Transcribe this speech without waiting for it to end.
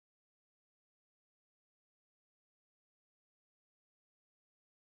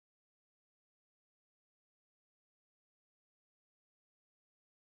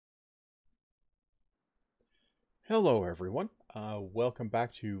Hello everyone, welcome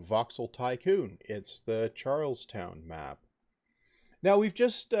back to Voxel Tycoon. It's the Charlestown map. Now we've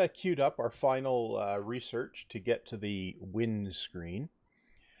just queued up our final research to get to the win screen.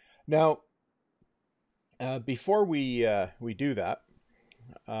 Now, before we do that,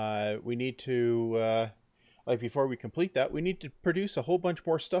 we need to, before we complete that, we need to produce a whole bunch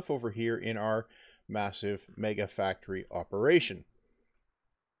more stuff over here in our massive mega factory operation.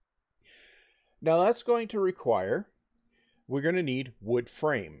 Now that's going to require, we're going to need wood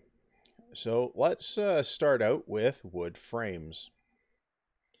frame. So let's start out with wood frames.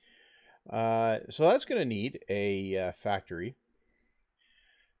 So that's going to need a factory.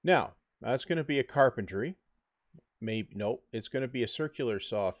 Now, that's going to be a carpentry. Maybe, no, it's going to be a circular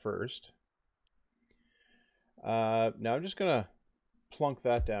saw first. Now I'm just going to plunk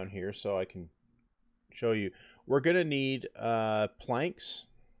that down here so I can show you. We're going to need planks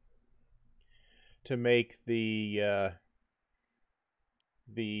to make the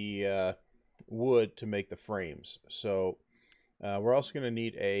wood to make the frames. So we're also going to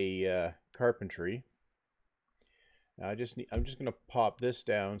need a carpentry. I'm just going to pop this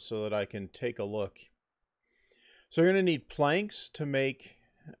down so that I can take a look. So we're going to need planks to make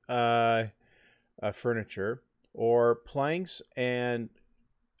furniture, or planks and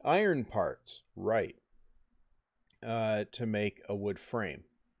iron parts, right, to make a wood frame.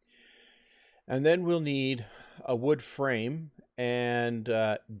 And then we'll need a wood frame and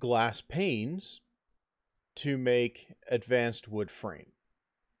glass panes to make advanced wood frame,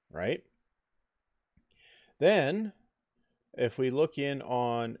 right? Then, if we look in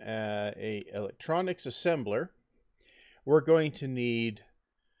on a electronics assembler, we're going to need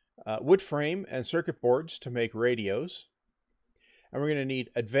wood frame and circuit boards to make radios. And we're going to need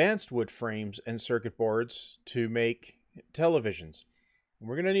advanced wood frames and circuit boards to make televisions. And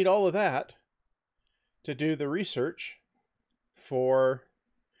we're going to need all of that to do the research for,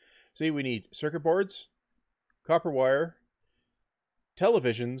 see, we need circuit boards, copper wire,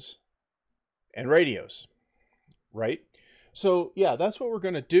 televisions, and radios, right? So yeah, that's what we're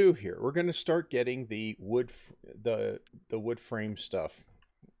going to do here. We're going to start getting the wood, the wood frame stuff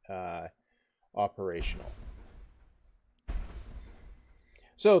operational.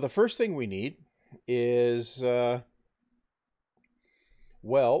 So the first thing we need is,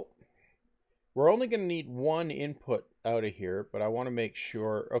 well, we're only going to need one input out of here, but I want to make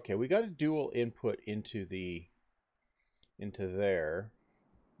sure. Okay, we got a dual input into there,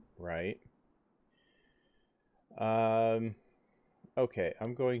 right? Okay,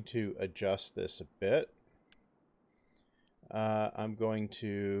 I'm going to adjust this a bit. I'm going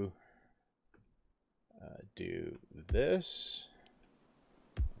to do this,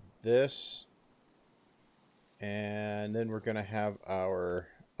 and then we're going to have our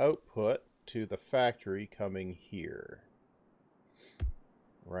output to the factory coming here,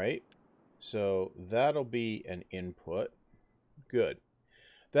 right? So that'll be an input. Good.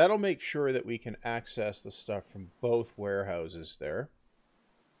 That'll make sure that we can access the stuff from both warehouses there.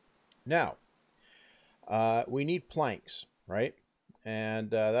 Now, we need planks, right? And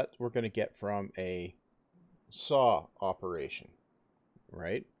that we're going to get from a saw operation,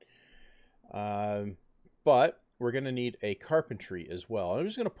 right? But we're going to need a carpentry as well. I'm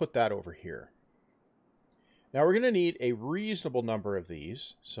just going to put that over here. Now we're going to need a reasonable number of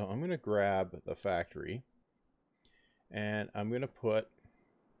these. So I'm going to grab the factory and I'm going to put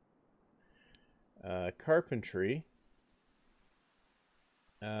carpentry.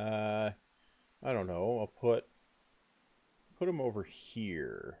 I don't know. I'll put them over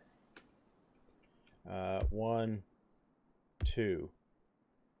here. 1, 2,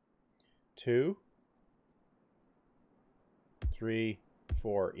 2, 3,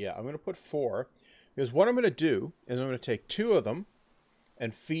 4. Yeah, I'm going to put 4 because what I'm going to do is I'm going to take 2 of them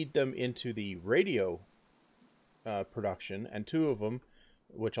and feed them into the radio production, and 2 of them,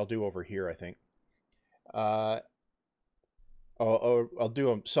 which I'll do over here, I think. I'll do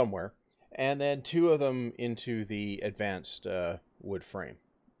them somewhere, and then 2 of them into the advanced wood frame,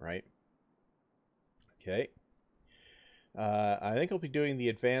 right? Okay. I think I'll be doing the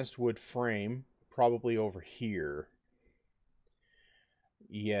advanced wood frame probably over here.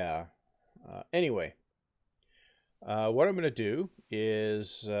 Yeah. Anyway, what I'm going to do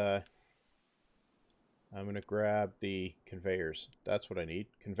is I'm going to grab the conveyors. That's what I need,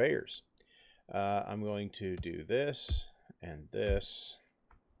 conveyors. I'm going to do this, and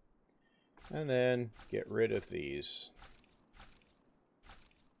then get rid of these.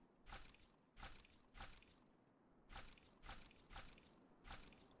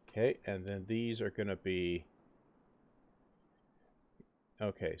 Okay, and then these are going to be,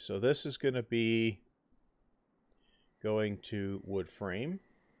 okay, so this is going to be going to wood frame.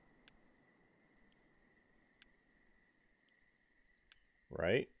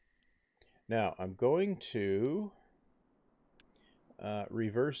 Right. Now I'm going to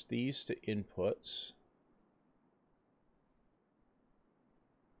reverse these to inputs.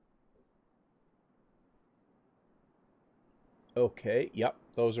 Okay, yep,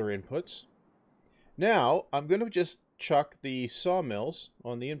 those are inputs. Now I'm going to just chuck the sawmills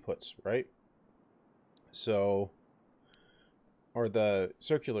on the inputs, right? So, or the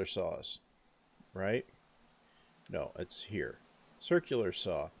circular saws, right? No, it's here. Circular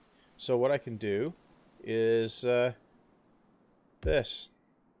saw. So what I can do is this.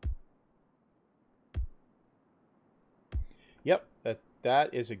 Yep,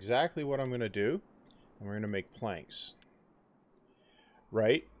 that is exactly what I'm going to do. And we're going to make planks.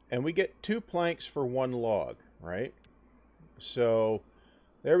 Right? And we get 2 planks for 1 log, right? So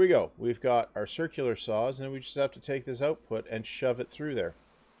there we go. We've got our circular saws, and we just have to take this output and shove it through there.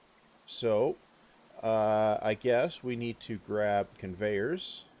 So I guess we need to grab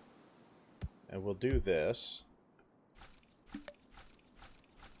conveyors, and we'll do this.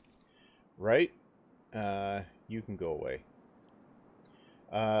 Right? You can go away.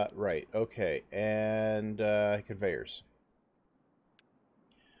 Right, okay. And conveyors.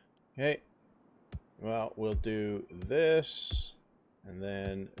 Okay. Well, we'll do this, and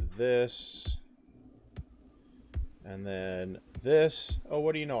then this, and then this. Oh,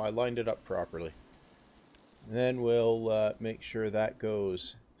 what do you know? I lined it up properly. And then we'll make sure that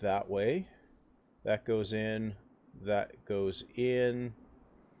goes that way. That goes in. That goes in.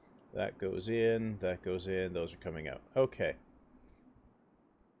 That goes in. That goes in. Those are coming out. Okay.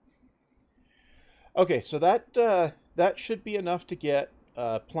 Okay, so that should be enough to get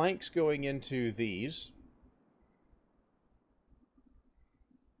planks going into these.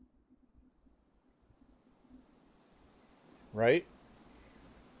 Right?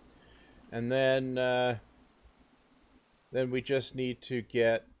 And then we just need to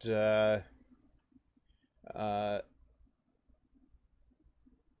get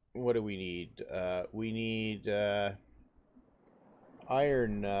what do we need? We need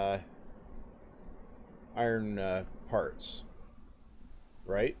iron parts,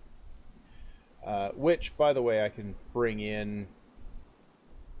 right? Which, by the way, I can bring in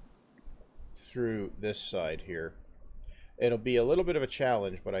through this side here. It'll be a little bit of a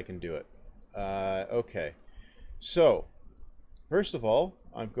challenge, but I can do it. Okay, so first of all,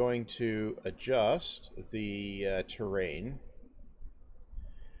 I'm going to adjust the terrain.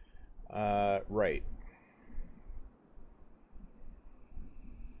 Right.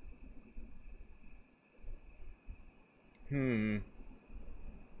 No,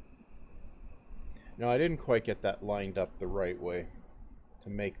 I didn't quite get that lined up the right way to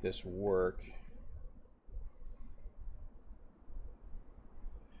make this work.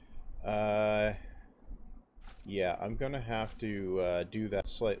 Yeah, I'm gonna have to do that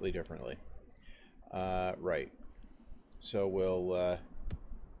slightly differently. Right. So we'll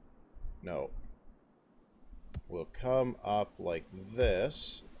no. We'll come up like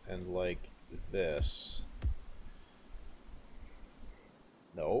this and like this.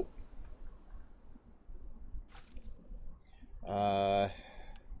 Nope.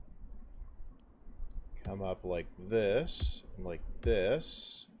 Come up like this, and like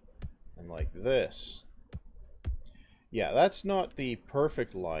this, and like this. Yeah, that's not the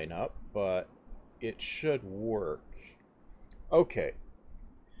perfect lineup, but it should work. Okay.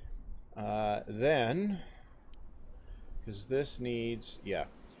 Then, because this needs, yeah.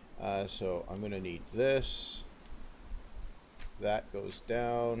 So I'm going to need this. That goes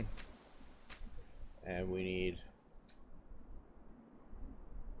down. And we need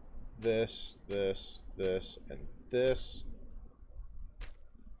this, this, this, and this.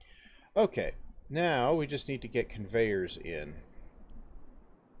 Okay, now we just need to get conveyors in.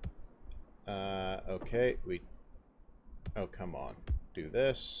 Okay, oh, come on. Do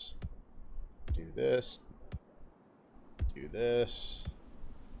this. Do this. Do this.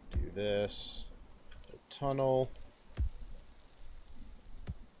 Do this. A tunnel.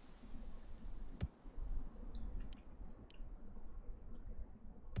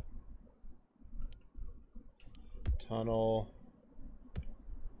 Tunnel.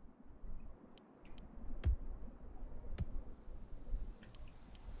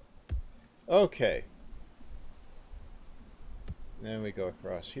 Okay. Then we go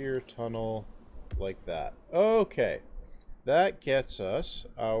across here, tunnel, like that. Okay. That gets us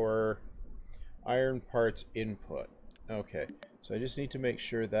our iron parts input. Okay. So I just need to make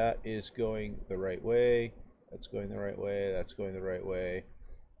sure that is going the right way. That's going the right way. That's going the right way.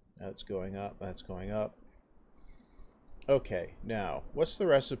 That's going up. That's going up. Okay, now, what's the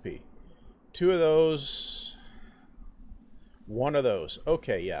recipe? 2 of those, 1 of those.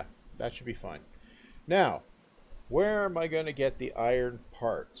 Okay, yeah, that should be fine. Now, where am I going to get the iron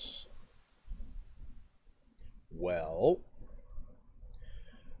parts? Well,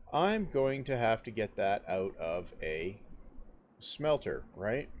 I'm going to have to get that out of a smelter,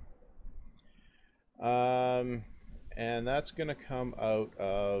 right? And that's going to come out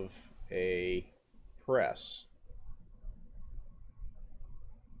of a press.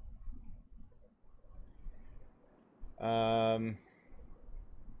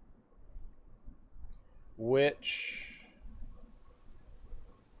 Which,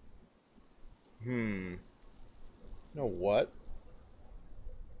 you know what?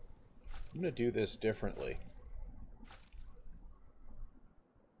 I'm going to do this differently.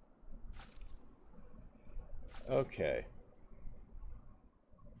 Okay.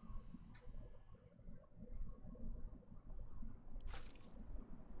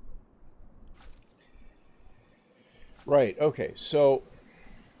 Right, okay, so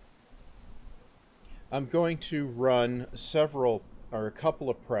I'm going to run several, or a couple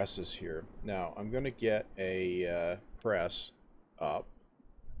of presses here. Now, I'm going to get a press up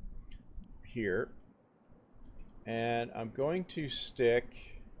here, and I'm going to stick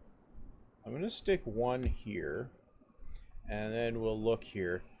one here, and then we'll look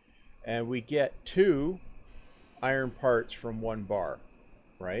here, and we get 2 iron parts from 1 bar,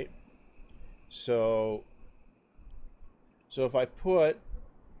 right? So if I put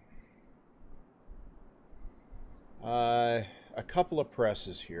a couple of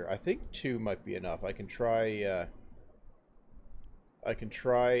presses here, I think 2 might be enough. I can try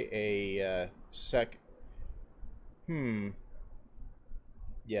a sec.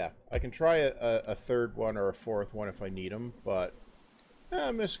 Yeah, I can try a 3rd one or a 4th one if I need them, but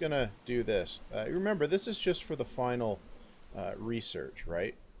I'm just gonna do this. Remember, this is just for the final research,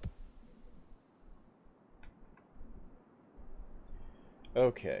 right?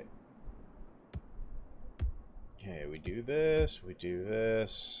 Okay. Okay, we do this, we do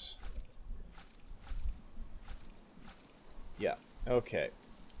this. Yeah, okay.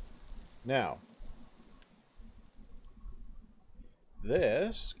 Now,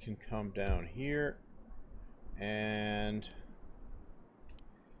 this can come down here and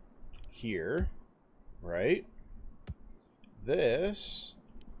here, right? This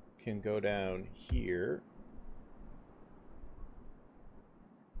can go down here.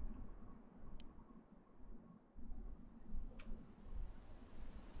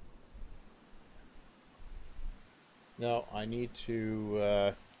 No, I need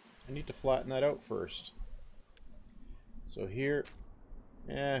to flatten that out first. So here,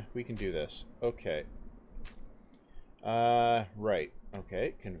 we can do this. Okay. Right.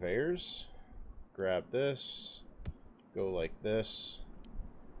 Okay, conveyors. Grab this. Go like this.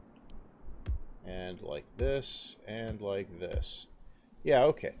 And like this. And like this. Yeah,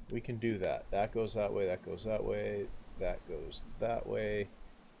 okay. We can do that. That goes that way. That goes that way. That goes that way.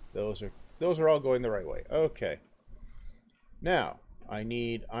 Those are all going the right way. Okay. Now, I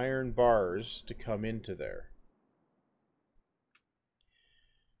need iron bars to come into there.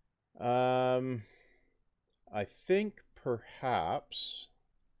 I think perhaps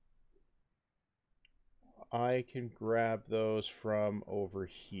I can grab those from over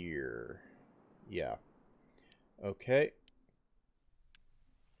here. Yeah. Okay.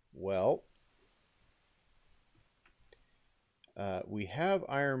 Well, we have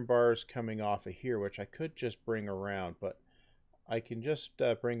iron bars coming off of here, which I could just bring around, but I can just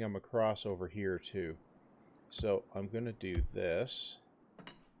bring them across over here too. So I'm going to do this.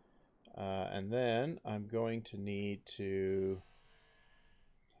 And then I'm going to need to...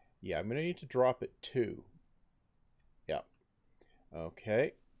 Yeah, I'm going to need to drop it 2. Yeah.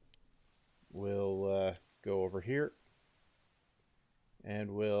 Okay. We'll go over here.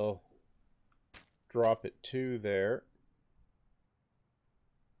 And we'll drop it 2 there.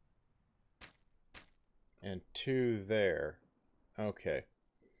 And 2 there. Okay.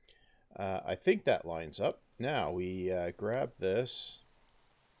 I think that lines up. Now we grab this.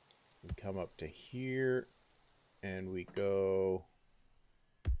 We come up to here. And we go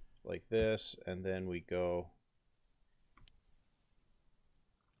like this. And then we go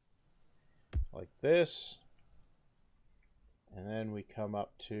like this. And then we come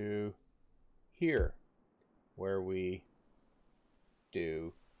up to here, where we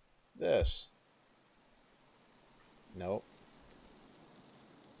do this. Nope.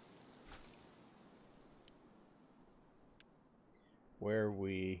 Where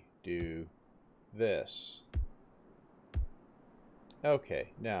we do this.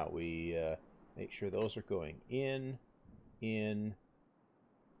 Okay, now we make sure those are going in in.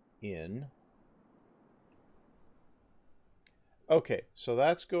 Okay, so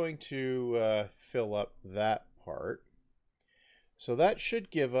that's going to fill up that part. So that should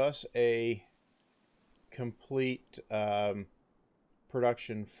give us a complete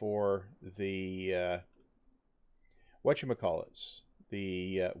production for the whatchamacallits,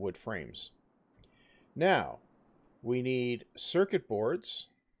 the wood frames. Now, we need circuit boards.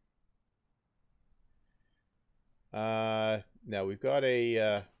 Now we've got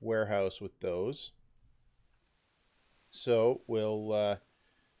a warehouse with those. So we'll,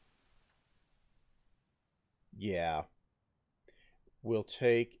 we'll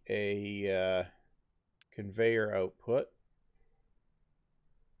take a conveyor output.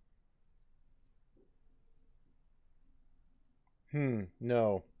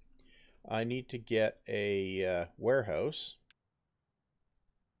 No. I need to get a warehouse.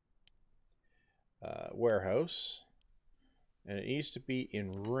 Warehouse. And it needs to be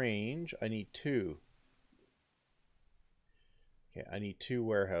in range. I need two. Okay, I need two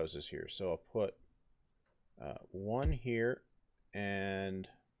warehouses here. So I'll put one here and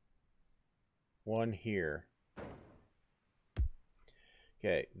one here.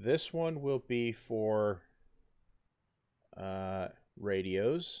 Okay, this one will be for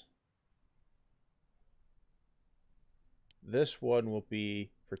radios. This one will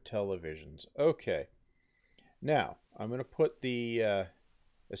be for televisions. Okay. Now, I'm going to put the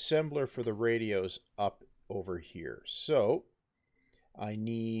assembler for the radios up over here. So, I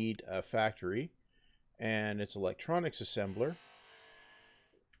need a factory, and it's electronics assembler.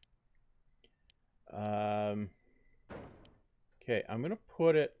 Okay, I'm going to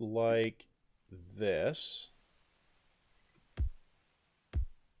put it like this.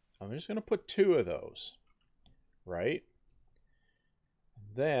 I'm just going to put two of those, right?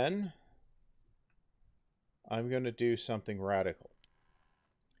 Then I'm going to do something radical.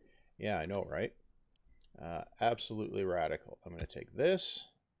 Yeah, I know, right? Absolutely radical. I'm going to take this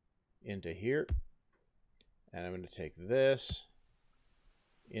into here, and I'm going to take this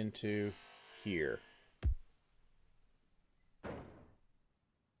into here.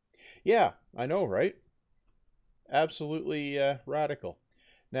 Yeah, I know, right? Absolutely radical.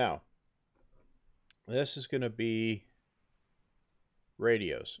 Now, this is going to be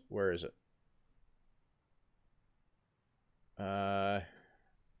radios. Where is it?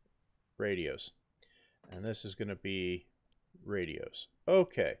 Radios. And this is going to be radios.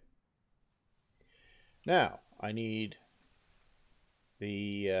 Okay. Now, I need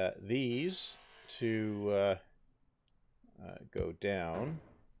the these to go down.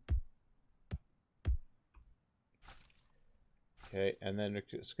 Okay, and then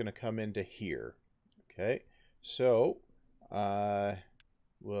it's going to come into here. Okay, so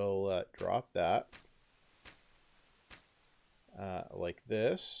we'll drop that like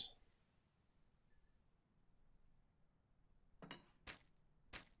this.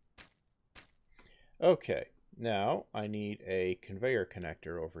 Okay, now I need a conveyor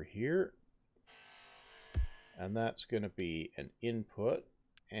connector over here, and that's going to be an input,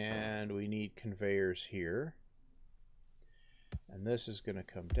 and we need conveyors here, and this is going to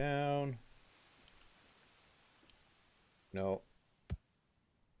come down. No.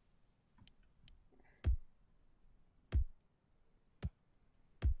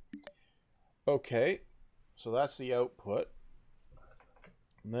 Okay, so that's the output.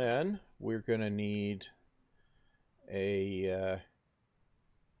 And then we're going to need a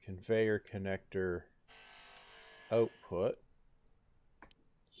conveyor connector output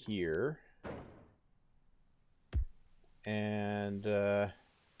here. And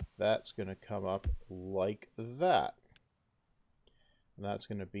that's going to come up like that. And that's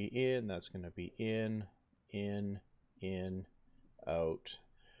going to be in, that's going to be in, out.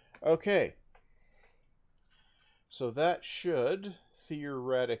 Okay. So that should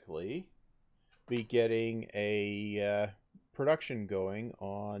theoretically be getting a production going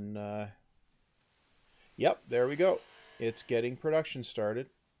on. Yep, there we go. It's getting production started.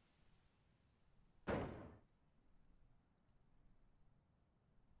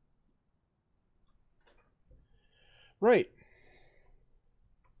 Right.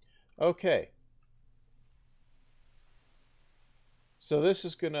 Okay. So this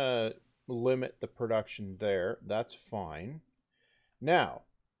is going to limit the production there. That's fine. Now,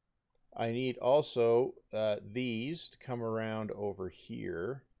 I need also these to come around over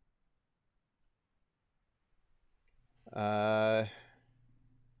here.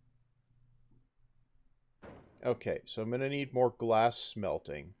 Okay, so I'm going to need more glass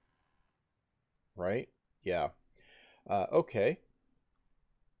smelting. Right? Yeah. Okay.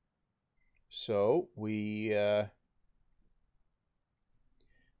 So we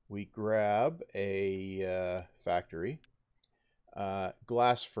we grab a factory,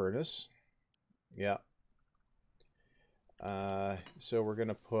 glass furnace. Yeah. So we're going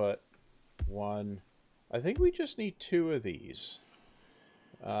to put one. I think we just need 2 of these.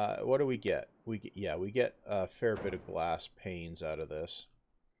 What do we get? We get a fair bit of glass panes out of this.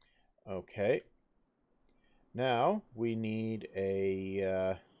 Okay. Now we need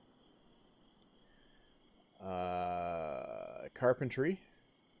a carpentry,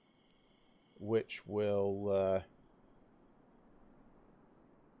 which will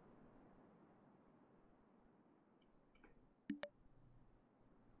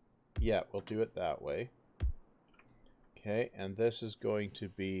yeah, we'll do it that way. Okay, and this is going to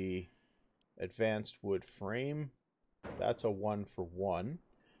be advanced wood frame. That's a 1-for-1.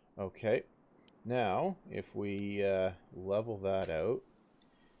 Okay, now if we level that out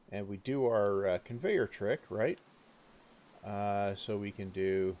and we do our conveyor trick, right? So we can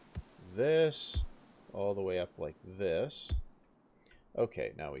do this all the way up like this.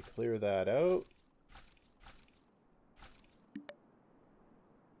 Okay, now we clear that out.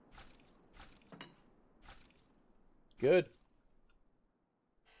 Good.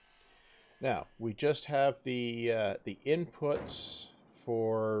 Now we just have the inputs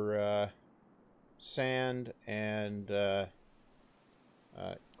for sand and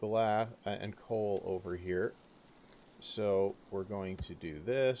glass and coal over here. So we're going to do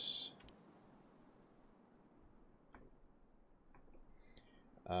this.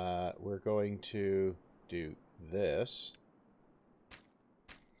 We're going to do this.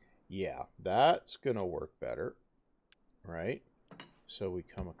 Yeah, that's gonna work better, right? So we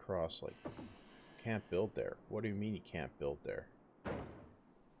come across like, can't build there. What do you mean you can't build there?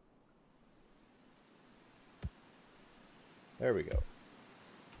 There we go.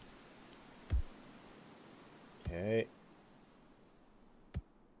 Okay.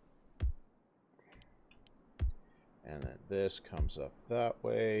 And then this comes up that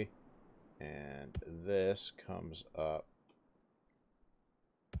way. And this comes up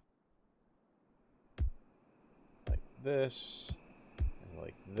like this. And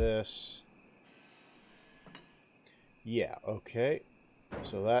like this. Yeah, okay.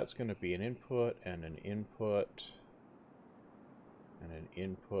 So that's going to be an input and an input and an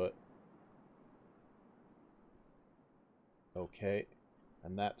input. Okay.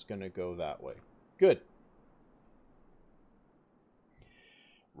 And that's going to go that way. Good.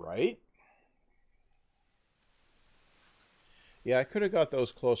 Right? Yeah, I could have got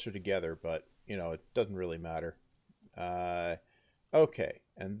those closer together, but, you know, it doesn't really matter. Okay,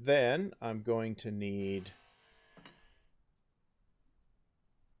 and then I'm going to need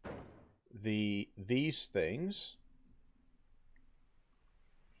these things,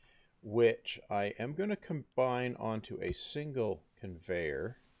 which I am going to combine onto a single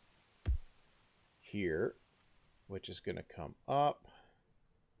conveyor here, which is going to come up.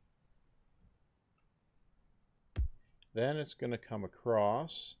 Then it's going to come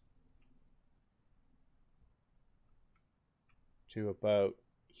across to about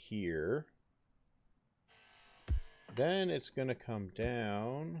here. Then it's going to come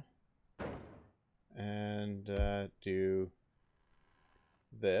down and do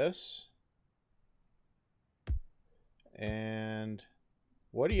this. And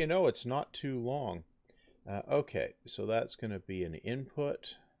what do you know? It's not too long. Okay, so that's going to be an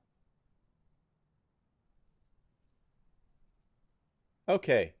input.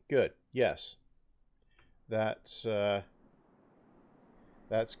 Okay, good. Yes. That's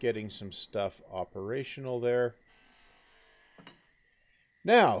getting some stuff operational there.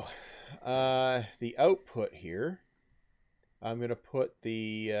 Now, the output here, I'm going to put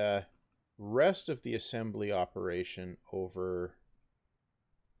the rest of the assembly operation over.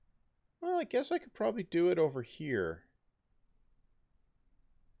 Well, I guess I could probably do it over here.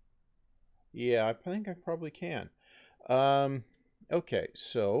 Yeah, I think I probably can. Okay,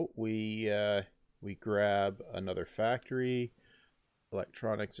 so we grab another factory,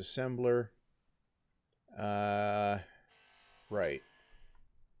 electronics assembler. Right.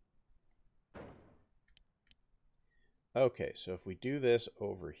 Okay, so if we do this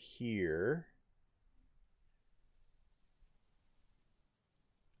over here,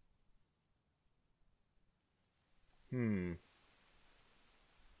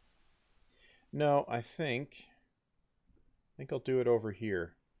 no, I think I'll do it over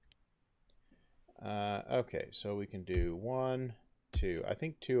here. Okay, so we can do 1, 2. I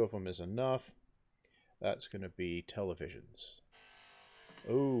think 2 of them is enough. That's going to be televisions.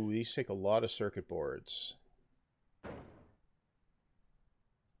 Oh, these take a lot of circuit boards.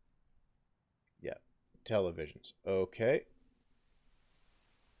 Yeah, televisions. Okay.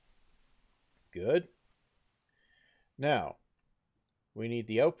 good. Now, we need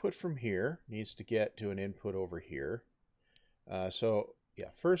the output from here, needs to get to an input over here. So yeah,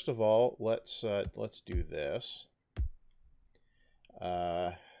 first of all, let's do this.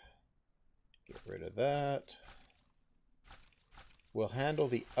 Get rid of that. We'll handle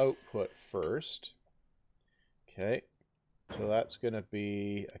the output first. Okay, so that's going to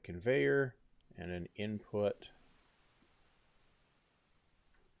be a conveyor and an input.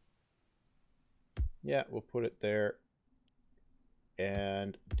 Yeah, we'll put it there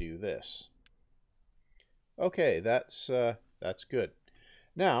and do this. Okay, that's good.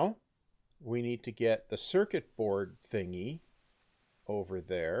 Now we need to get the circuit board thingy over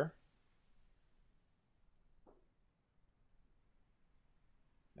there.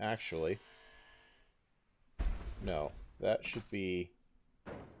 Actually, no, that should be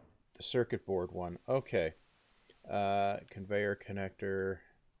the circuit board one. Okay, conveyor connector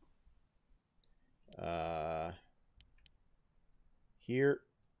here.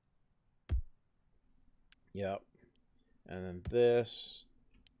 Yep, and then this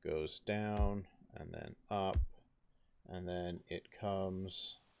goes down and then up, and then it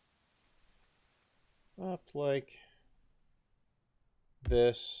comes up like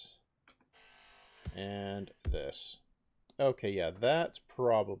this and this. Okay, yeah, that's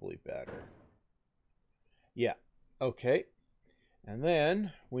probably better. Yeah, okay. And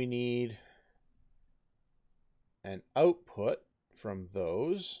then we need an output from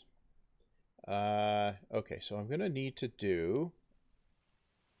those. Okay, so I'm going to need to do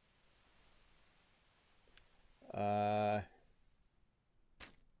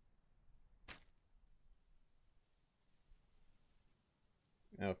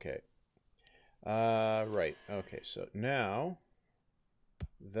okay. Right. Okay, so now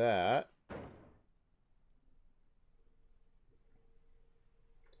that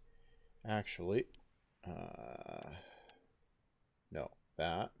actually no,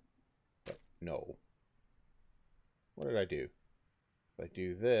 that, but no. What did I do? If I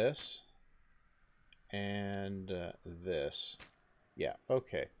do this and this, yeah,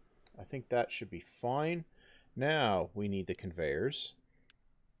 okay. I think that should be fine. Now we need the conveyors.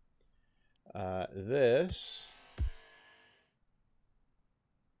 This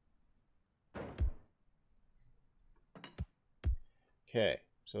okay,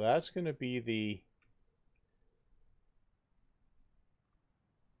 so that's going to be the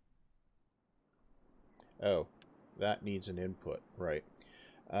oh, that needs an input, right?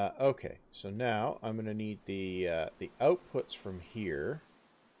 Okay, so now I'm going to need the outputs from here,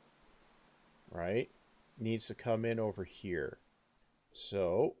 right? Needs to come in over here.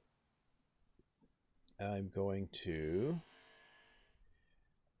 So I'm going to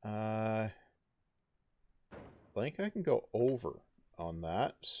I think I can go over on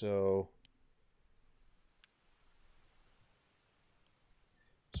that. So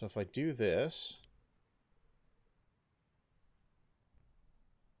if I do this,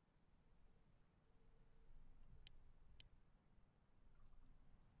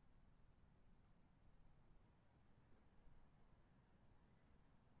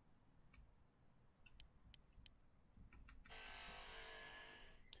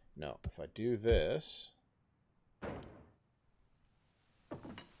 no, if I do this,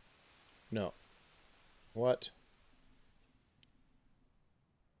 no, what?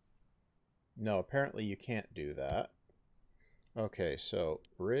 No, apparently you can't do that. Okay, so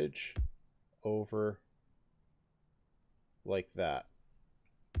bridge over like that.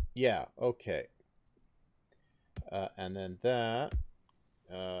 Yeah, okay. And then that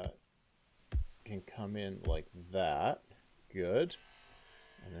can come in like that. Good.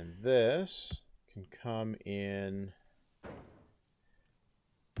 And then this can come in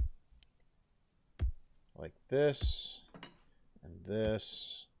like this, and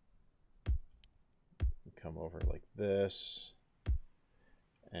this can come over like this,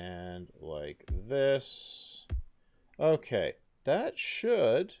 and like this. Okay, that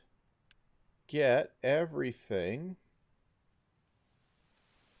should get everything.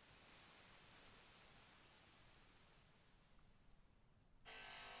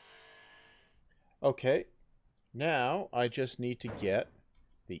 Okay, now I just need to get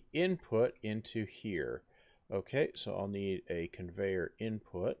the input into here. Okay, so I'll need a conveyor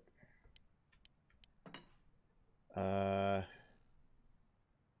input. Yeah,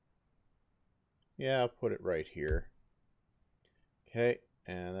 I'll put it right here. Okay,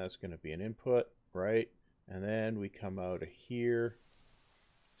 and that's going to be an input, right? And then we come out of here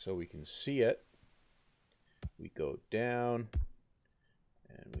so we can see it. We go down,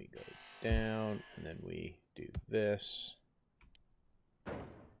 and we go down, and then we do this.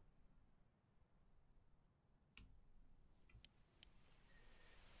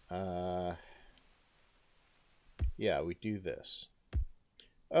 Yeah, we do this.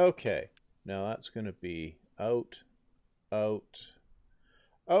 Okay, now that's going to be out, out.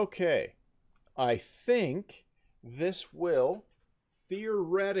 Okay, I think this will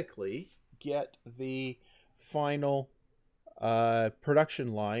theoretically get the final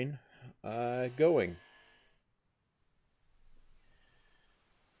production line going.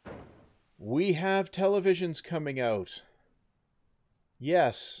 We have televisions coming out.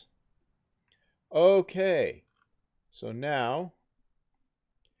 Yes. Okay. So now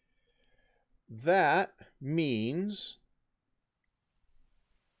that means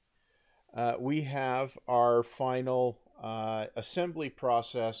we have our final assembly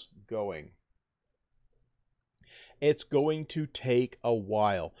process going. It's going to take a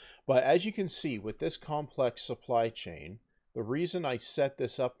while, but as you can see with this complex supply chain, the reason I set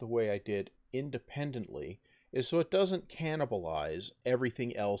this up the way I did independently is so it doesn't cannibalize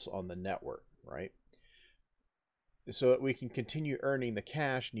everything else on the network, right? So that we can continue earning the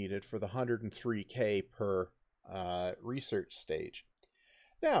cash needed for the 103K per research stage.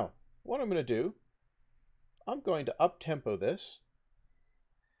 Now, what I'm going to do, I'm going to up-tempo this,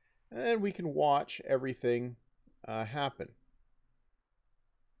 and we can watch everything happen.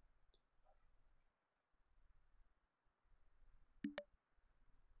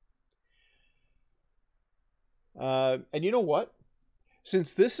 And you know what?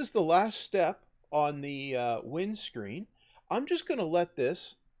 Since this is the last step on the win screen, I'm just going to let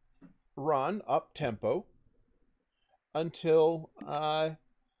this run up tempo until the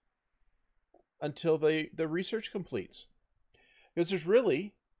research completes. Because there's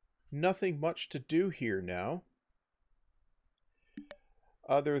really nothing much to do here now,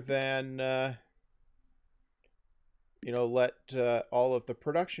 other than let all of the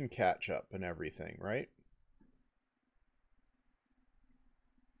production catch up and everything, right?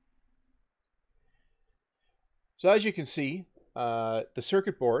 So as you can see, the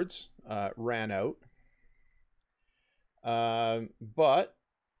circuit boards ran out, but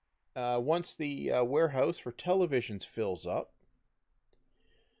once the warehouse for televisions fills up,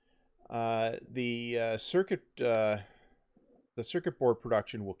 the circuit board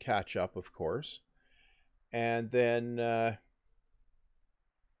production will catch up, of course, and then that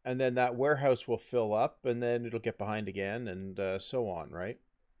warehouse will fill up, and then it'll get behind again, and so on, right?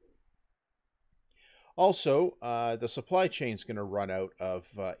 Also, the supply chain is going to run out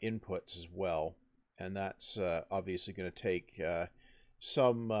of inputs as well, and that's obviously going to take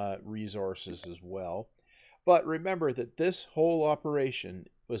some resources as well. But remember that this whole operation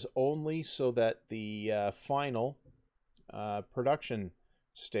was only so that the final production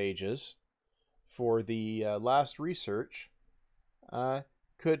stages for the last research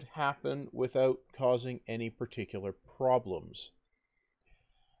could happen without causing any particular problems.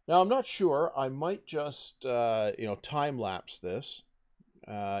 Now, I'm not sure. I might just, time-lapse this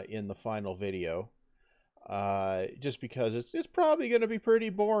in the final video, just because it's probably going to be pretty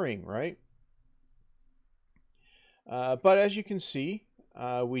boring, right? But as you can see,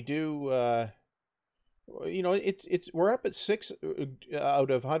 we do, we're up at 6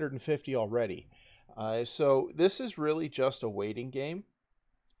 out of 150 already. So this is really just a waiting game.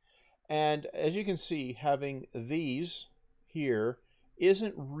 And as you can see, having these here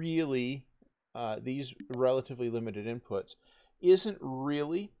isn't really, these relatively limited inputs, isn't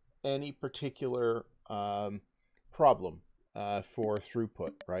really any particular problem for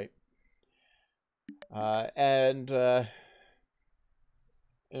throughput, right? As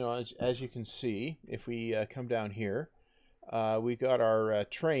you can see, if we come down here, we got our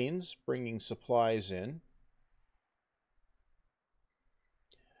trains bringing supplies in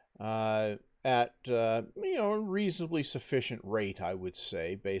at a reasonably sufficient rate, I would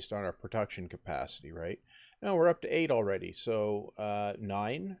say, based on our production capacity, right? Now we're up to 8 already, so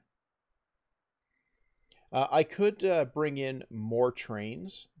 9. I could bring in more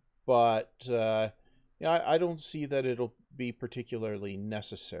trains, but I don't see that it'll be particularly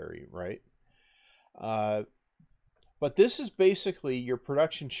necessary, right? But this is basically your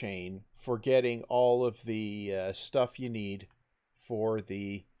production chain for getting all of the stuff you need for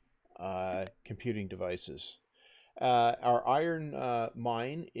the computing devices. Our iron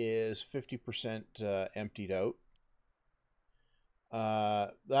mine is 50% emptied out.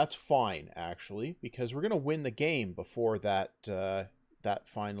 That's fine, actually, because we're going to win the game before that that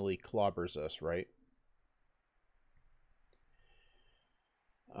finally clobbers us, right?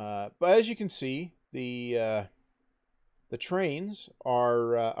 But as you can see, the trains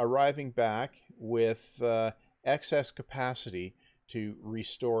are arriving back with excess capacity to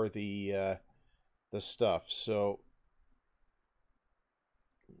restore the stuff. So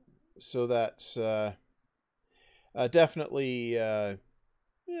that's Definitely, yeah,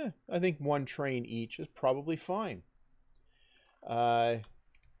 I think one train each is probably fine. Uh,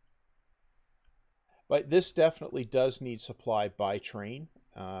 but this definitely does need supply by train,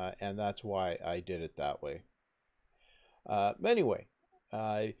 and that's why I did it that way. Anyway,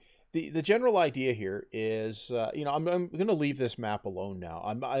 uh, the general idea here is, I'm going to leave this map alone now.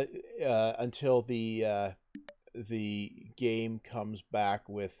 Until the game comes back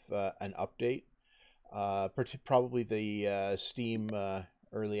with an update, probably the Steam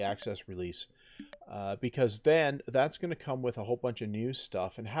early access release, because then that's going to come with a whole bunch of new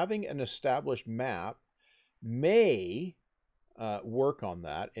stuff, and having an established map may work on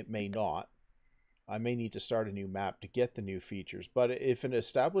that. It may not. I may need to start a new map to get the new features, but if an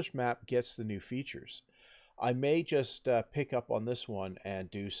established map gets the new features, I may just pick up on this one and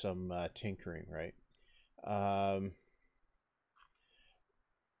do some tinkering, right?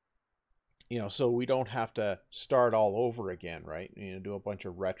 So we don't have to start all over again, right? Do a bunch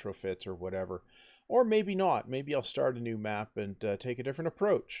of retrofits or whatever. Or maybe not. Maybe I'll start a new map and take a different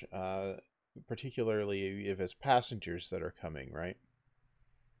approach, particularly if it's passengers that are coming, right?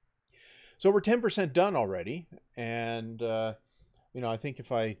 So we're 10% done already, and I think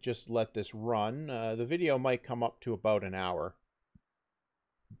if I just let this run, the video might come up to about an hour,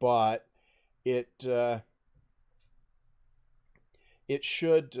 but it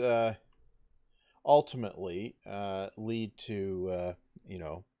should ultimately lead to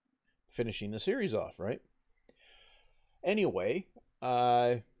finishing the series off, right? Anyway,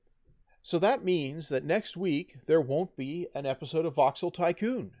 so that means that next week there won't be an episode of Voxel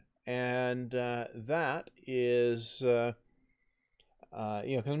Tycoon. And that is, because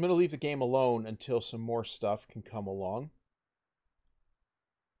I'm going to leave the game alone until some more stuff can come along.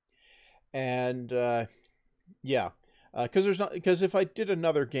 And yeah, because if I did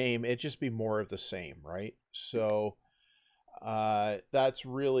another game, it'd just be more of the same, right? So that's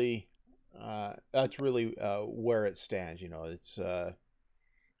really where it stands. It's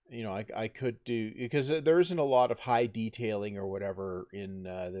I could do, because there isn't a lot of high detailing or whatever in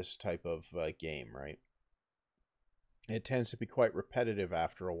this type of game, right? It tends to be quite repetitive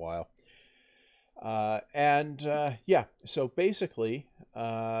after a while. Yeah, so basically,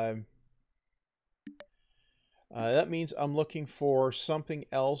 that means I'm looking for something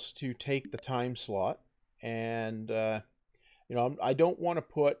else to take the time slot. And, I don't want to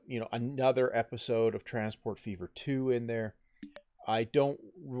put, another episode of Transport Fever 2 in there. I'm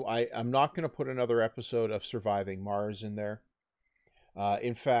not going to put another episode of Surviving Mars in there.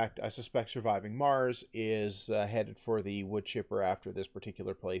 In fact, I suspect Surviving Mars is headed for the wood chipper after this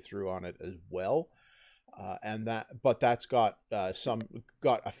particular playthrough on it as well. But that's got a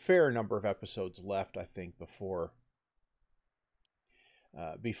fair number of episodes left, I think, before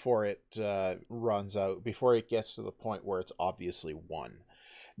it runs out, before it gets to the point where it's obviously won.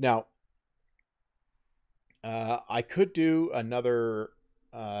 Now, I could do another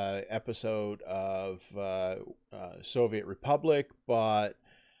episode of Soviet Republic, but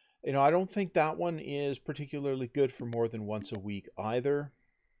I don't think that one is particularly good for more than once a week either.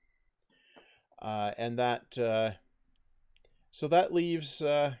 And that so that leaves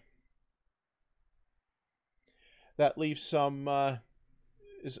some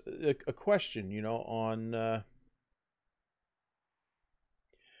is a question,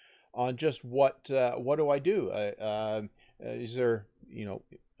 on just what do I do? Is there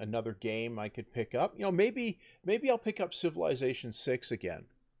another game I could pick up? Maybe I'll pick up Civilization 6 again,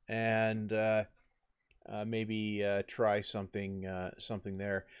 and maybe try something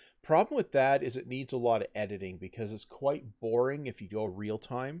there. Problem with that is it needs a lot of editing, because it's quite boring if you go real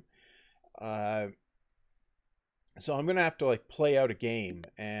time. So I'm gonna have to play out a game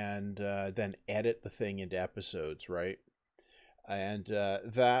and then edit the thing into episodes, right? And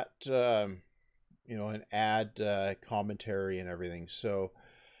and add commentary and everything. So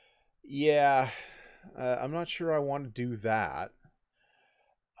yeah, I'm not sure I want to do that.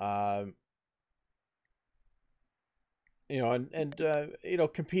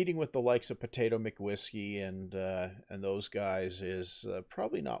 Competing with the likes of Potato McWhiskey and those guys is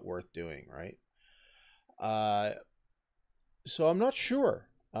probably not worth doing, right? So I'm not sure.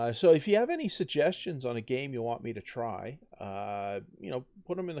 So if you have any suggestions on a game you want me to try,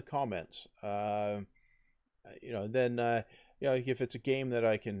 put them in the comments. Then if it's a game that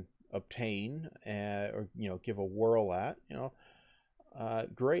I can obtain or give a whirl at,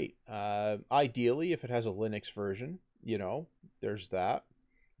 great. Ideally, if it has a Linux version, there's that.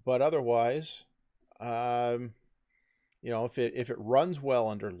 But otherwise, if it runs well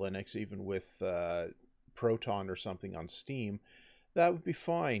under Linux, even with Proton or something on Steam, that would be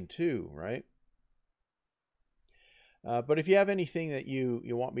fine too, right? But if you have anything that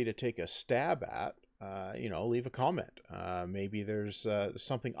you want me to take a stab at, leave a comment. Maybe there's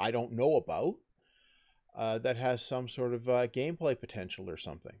something I don't know about that has some sort of gameplay potential or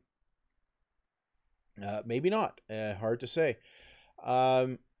something. Maybe not. Hard to say.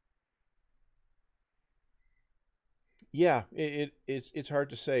 Yeah, it's hard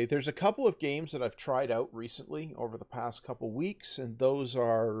to say. There's a couple of games that I've tried out recently over the past couple weeks, and those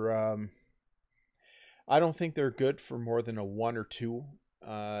are I don't think they're good for more than a one or two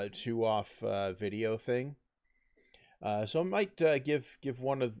off video thing. So I might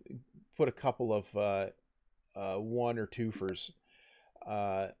put a couple of one or twofers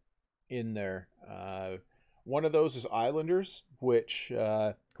in there. One of those is Islanders, which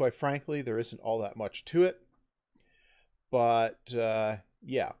quite frankly there isn't all that much to it. But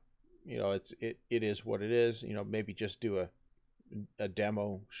yeah, it is what it is. Maybe just do a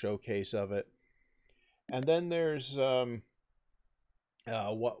demo showcase of it. And then there's what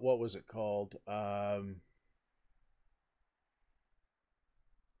was it called? I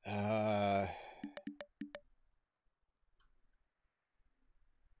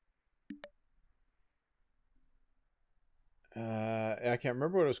can't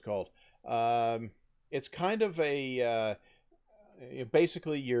remember what it was called. It's kind of a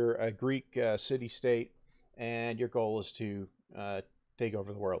basically you're a Greek city-state, and your goal is to take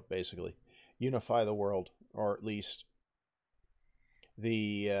over the world, basically unify the world, or at least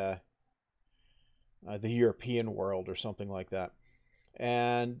the European world or something like that.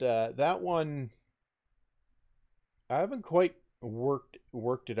 And that one, I haven't quite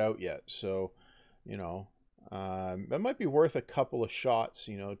worked it out yet. So, it might be worth a couple of shots,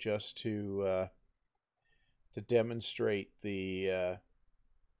 just to demonstrate the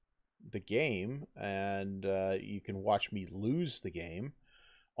game, and you can watch me lose the game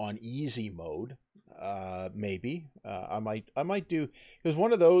on easy mode. Maybe I might do, because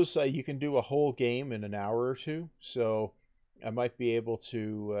one of those you can do a whole game in an hour or two, so I might be able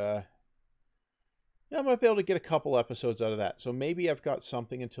to get a couple episodes out of that. So maybe I've got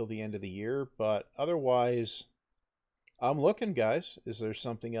something until the end of the year, but otherwise I'm looking, guys. Is there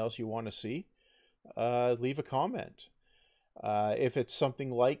something else you want to see? Leave a comment. If it's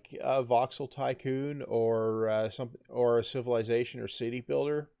something like Voxel Tycoon or a Civilization or City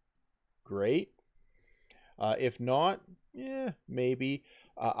Builder, great. If not, yeah, maybe.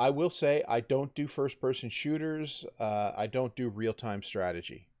 I will say I don't do first-person shooters. I don't do real-time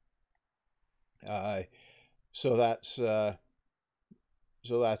strategy. So that's that.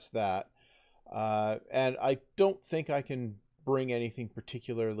 And I don't think I can bring anything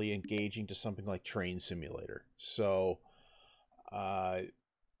particularly engaging to something like Train Simulator. So, I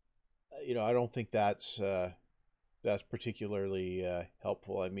don't think that's particularly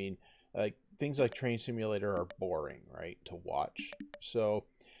helpful. I mean, things like Train Simulator are boring, right, to watch. So,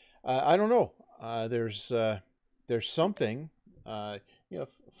 I don't know. There's something.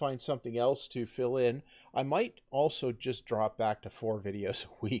 Find something else to fill in. I might also just drop back to 4 videos a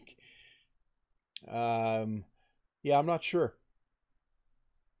week. Yeah, I'm not sure,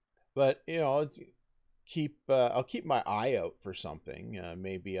 but I'll keep my eye out for something.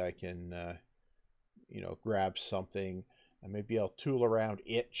 Maybe I can grab something, and maybe I'll tool around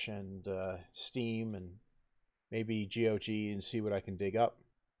Itch and Steam and maybe GOG and see what I can dig up.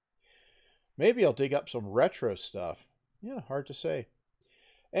 Maybe I'll dig up some retro stuff. Yeah, hard to say.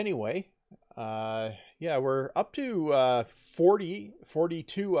 Anyway, yeah, we're up to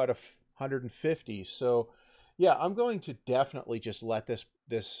 42 out of 150. So, yeah, I'm going to definitely just let this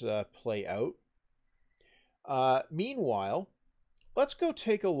play out. Meanwhile, let's go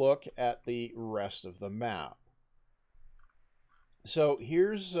take a look at the rest of the map. So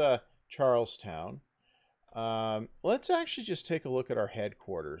here's Charlestown. Let's actually just take a look at our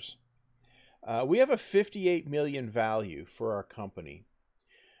headquarters. We have a 58 million value for our company,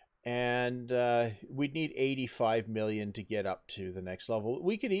 and we'd need 85 million to get up to the next level.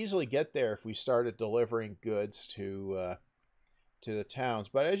 We could easily get there if we started delivering goods to the towns.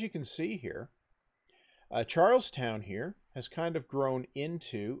 But as you can see here, Charlestown here has kind of grown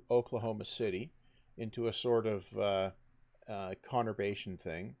into Oklahoma City, into a sort of conurbation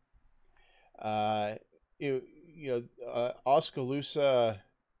thing. Oskaloosa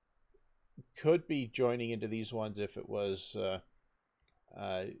could be joining into these ones if it was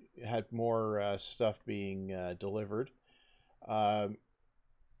had more stuff being delivered. And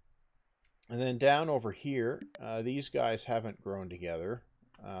then down over here, these guys haven't grown together.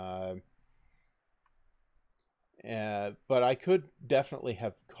 But I could definitely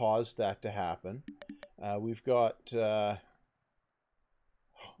have caused that to happen. We've got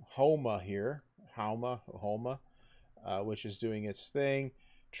Homa here. Homa. which is doing its thing.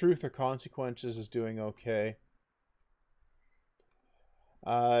 Truth or Consequences is doing okay.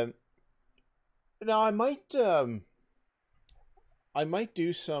 Now I might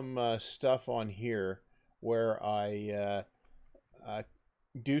do some stuff on here where I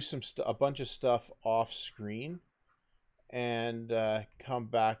do a bunch of stuff off screen and come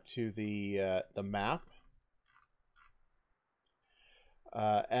back to the map,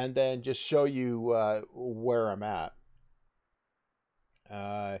 and then just show you where I'm at,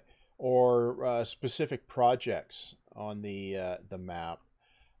 or specific projects on the map.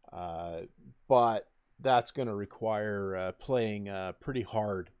 But that's going to require playing pretty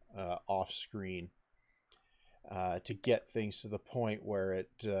hard off screen to get things to the point where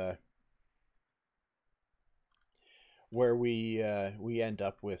where we end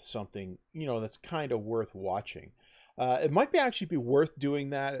up with something, you know, that's kind of worth watching. It might actually be worth doing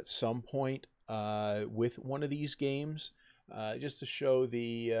that at some point with one of these games, just to show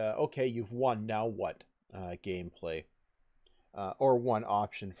the okay, you've won, now what gameplay, or one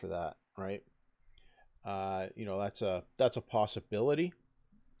option for that, right? You know, that's a possibility.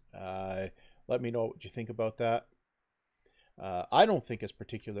 Let me know what you think about that. I don't think it's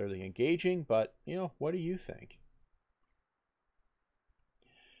particularly engaging, but you know, what do you think?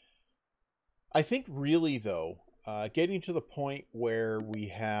 I think really though, getting to the point where we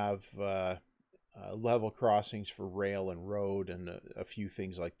have level crossings for rail and road and a few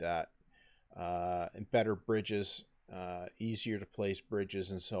things like that, and better bridges, easier to place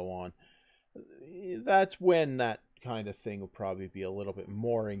bridges and so on, that's when that kind of thing will probably be a little bit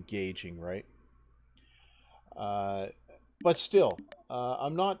more engaging, right? But still,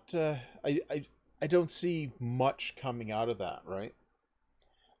 I'm not. I don't see much coming out of that, right?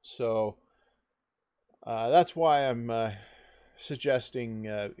 So that's why I'm suggesting,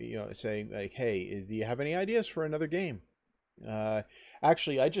 you know, saying like, hey, do you have any ideas for another game?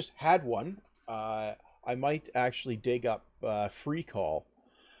 Actually, I just had one. I might actually dig up Free Call,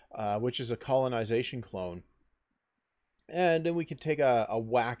 which is a colonization clone, and then we could take a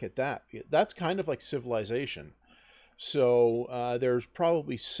whack at that. That's kind of like Civilization. So there's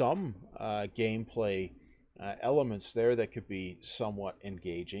probably some gameplay elements there that could be somewhat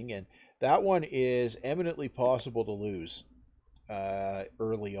engaging, and that one is eminently possible to lose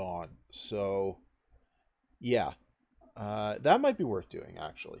early on. So yeah, that might be worth doing,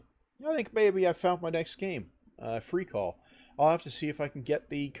 actually. I think maybe I found my next game, Free Call. I'll have to see if I can get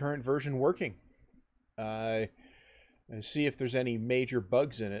the current version working. And see if there's any major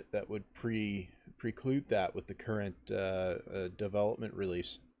bugs in it that would preclude that with the current development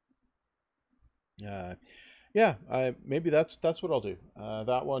release. Yeah, maybe that's what I'll do.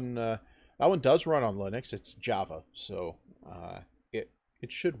 That one does run on Linux. It's Java, so it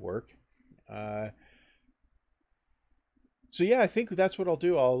should work. So yeah, I think that's what I'll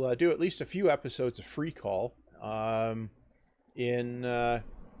do. I'll do at least a few episodes of Free Call in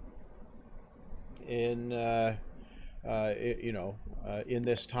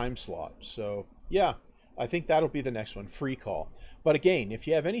this time slot. So yeah, I think that'll be the next one, Free Call. But again, if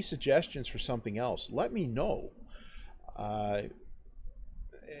you have any suggestions for something else, let me know.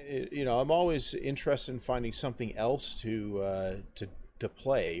 You know, I'm always interested in finding something else to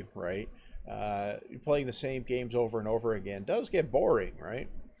play, right? Playing the same games over and over again does get boring, right?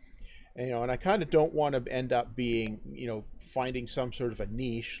 And, you know, and I kind of don't want to end up being, you know, finding some sort of a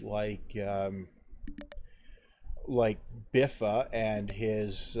niche like Biffa and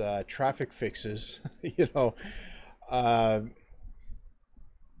his traffic fixes. You know,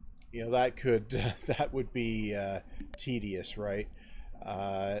 that could that would be tedious, right?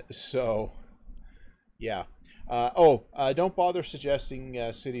 So yeah. Don't bother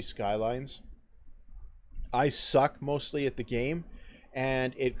suggesting City Skylines. I suck mostly at the game,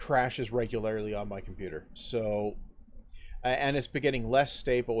 and it crashes regularly on my computer. So, and it's been getting less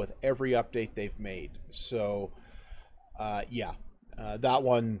stable with every update they've made. So, yeah,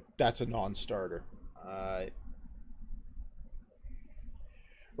 that's a non-starter.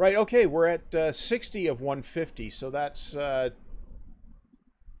 Right, okay, we're at 60 of 150, so that's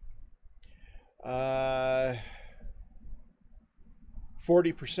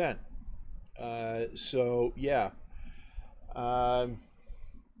 40%. So yeah.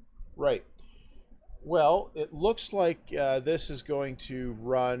 Right. Well, it looks like this is going to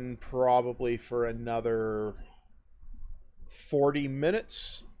run probably for another 40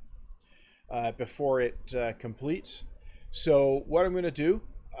 minutes before it completes. So what I'm going to do,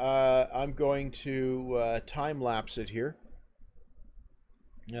 I'm going to time lapse it here.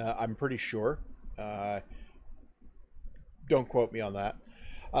 I'm pretty sure. Don't quote me on that.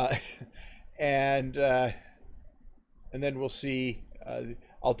 And and then we'll see.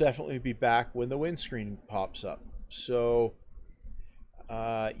 I'll definitely be back when the windscreen pops up. So,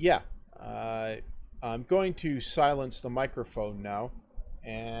 yeah, I'm going to silence the microphone now,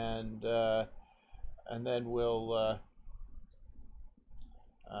 and then we'll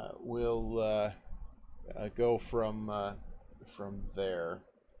go from there.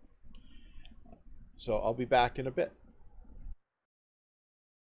 So I'll be back in a bit.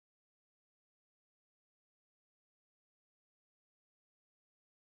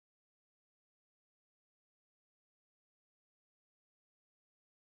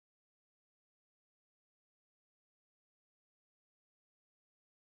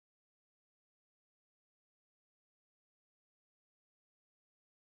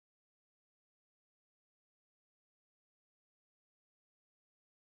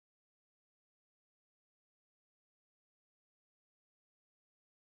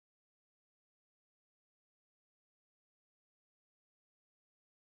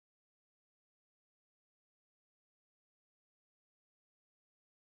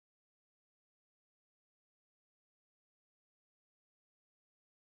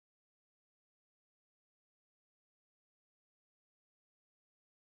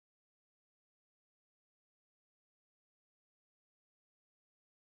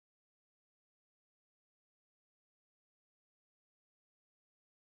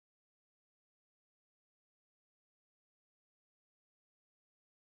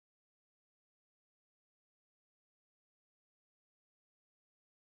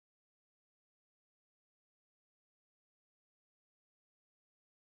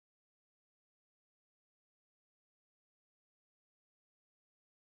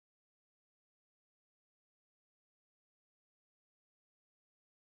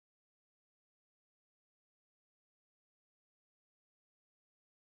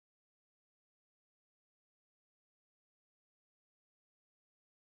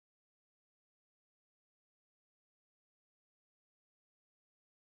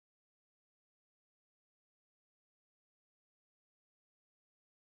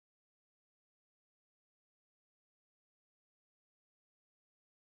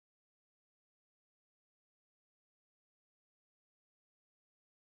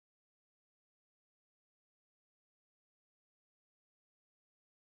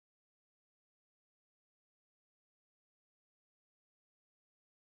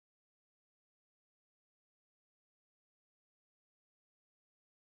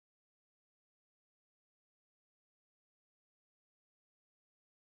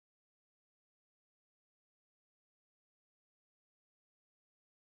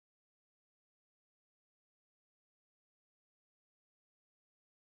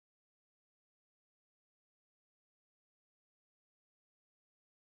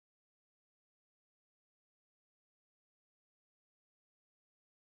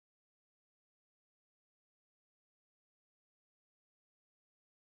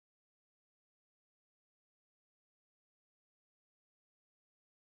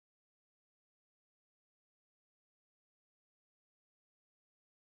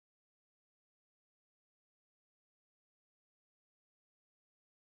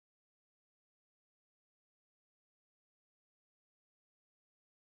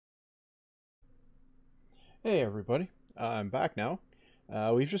 Hey everybody, I'm back now.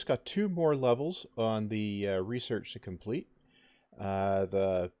 We've just got two more levels on the research to complete.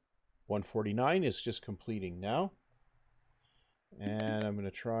 The 149 is just completing now. And I'm going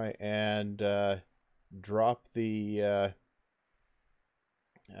to try and drop the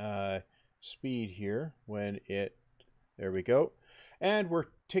speed here when it... There we go. And we're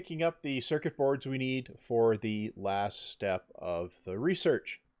ticking up the circuit boards we need for the last step of the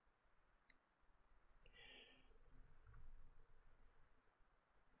research.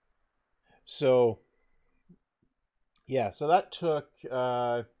 So, yeah, so that took,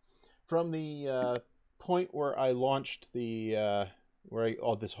 from the point where I launched the,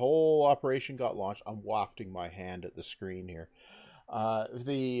 this whole operation got launched. I'm wafting my hand at the screen here.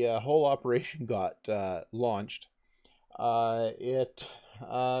 The whole operation got launched. It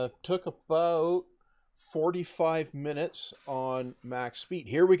took about 45 minutes on max speed.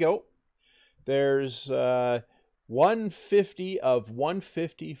 Here we go. There's 150 of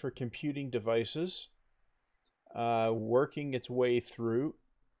 150 for computing devices, working its way through.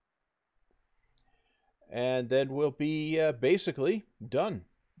 And then we'll be basically done.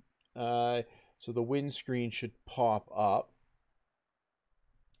 So the windscreen should pop up.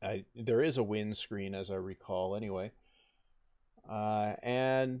 There is a windscreen, as I recall, anyway.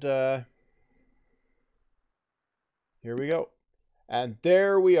 And here we go. And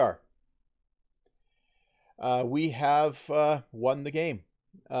there we are. we have won the game,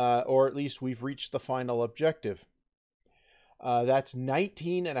 or at least we've reached the final objective. That's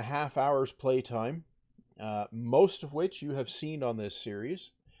 19 and a half hours playtime, most of which you have seen on this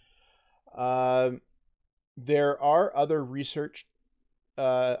series. There are other research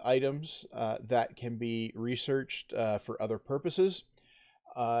items that can be researched for other purposes.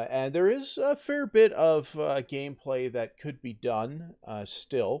 And there is a fair bit of gameplay that could be done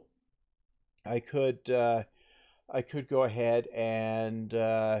still. I could go ahead and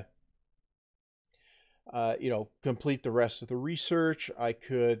complete the rest of the research. I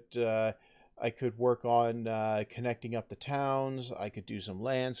could work on connecting up the towns. I could do some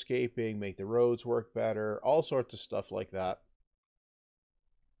landscaping, make the roads work better, all sorts of stuff like that.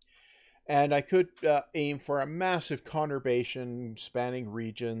 And I could aim for a massive conurbation spanning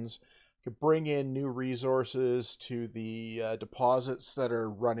regions. I could bring in new resources to the deposits that are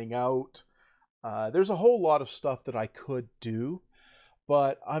running out. There's a whole lot of stuff that I could do,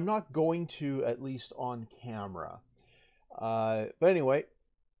 but I'm not going to, at least on camera. But anyway,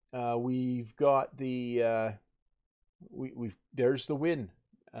 we've got the there's the win,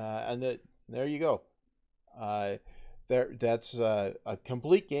 and there you go. That's a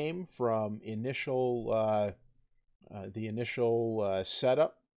complete game from the initial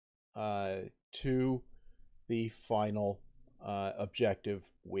setup to the final objective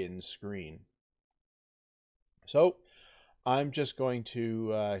win screen. So I'm just going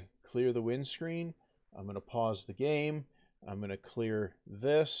to clear the win screen. I'm going to pause the game. I'm going to clear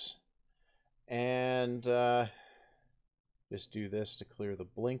this and just do this to clear the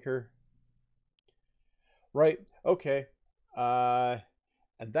blinker. Right, okay. And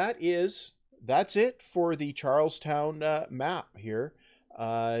that's it for the Charlestown map here,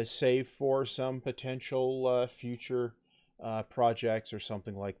 save for some potential future projects or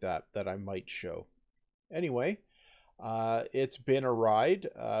something like that I might show. Anyway, it's been a ride.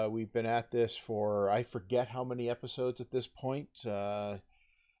 We've been at this for, I forget how many episodes at this point. Yeah,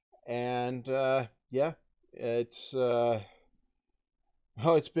 it's well,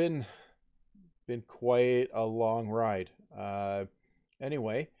 it's been quite a long ride.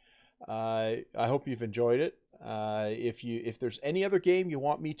 Anyway, I hope you've enjoyed it. If there's any other game you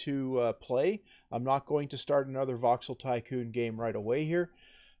want me to play, I'm not going to start another Voxel Tycoon game right away here.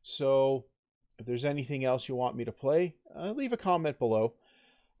 So if there's anything else you want me to play, leave a comment below.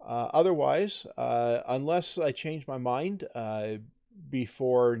 Otherwise, unless I change my mind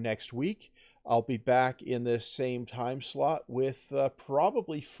before next week, I'll be back in this same time slot with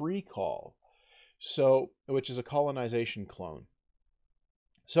probably Free Call, which is a colonization clone.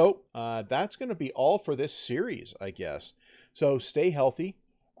 So that's going to be all for this series, I guess. So stay healthy.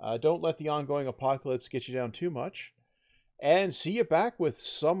 Don't let the ongoing apocalypse get you down too much. And see you back with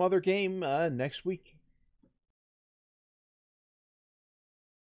some other game next week.